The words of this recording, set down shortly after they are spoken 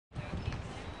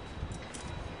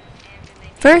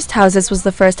First Houses was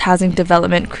the first housing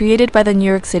development created by the New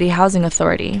York City Housing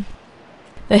Authority.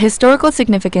 The historical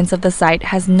significance of the site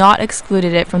has not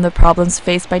excluded it from the problems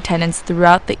faced by tenants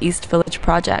throughout the East Village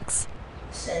projects.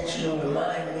 Since you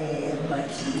remind me of my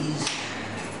keys,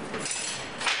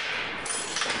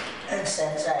 and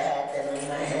since I had them in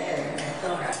my hand, I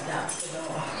thought I'd knock the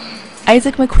door.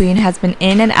 Isaac McQueen has been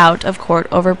in and out of court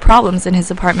over problems in his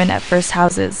apartment at First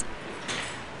Houses.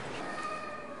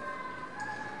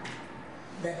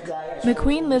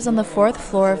 McQueen lives on the 4th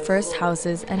floor of First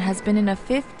Houses and has been in a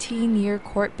 15-year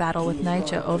court battle with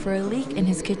NYCHA over a leak in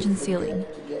his kitchen ceiling.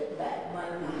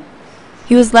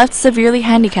 He was left severely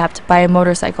handicapped by a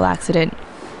motorcycle accident.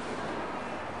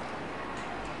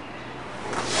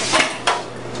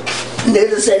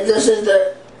 Needless to say, this is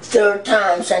the third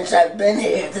time since I've been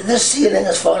here that this ceiling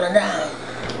has fallen down.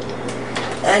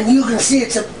 And you can see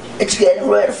it's getting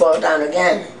ready to fall down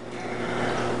again.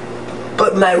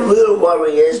 But my real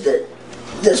worry is that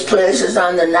this place is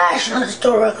on the National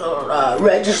Historical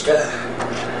Register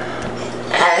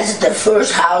as the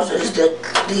first houses that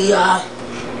the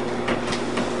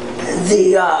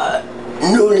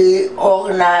newly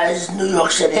organized New York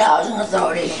City Housing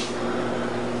Authority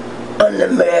under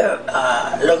Mayor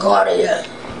LaGuardia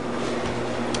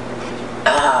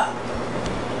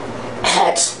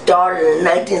had started in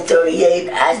 1938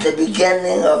 as the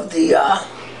beginning of the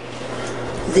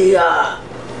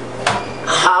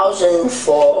housing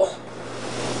for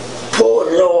poor,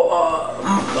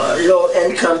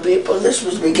 low-income people. This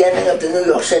was the beginning of the New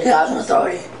York City Housing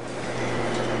Authority.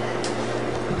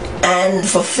 And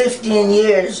for 15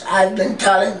 years, I've been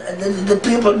telling the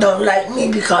people don't like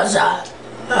me because I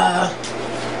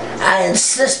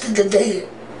insisted that they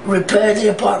repair the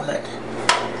apartment.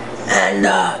 And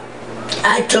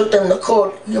I took them to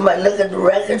court. You might look at the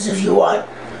records if you want.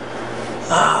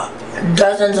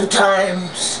 Dozens of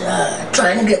times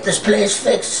trying to get this place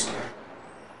fixed.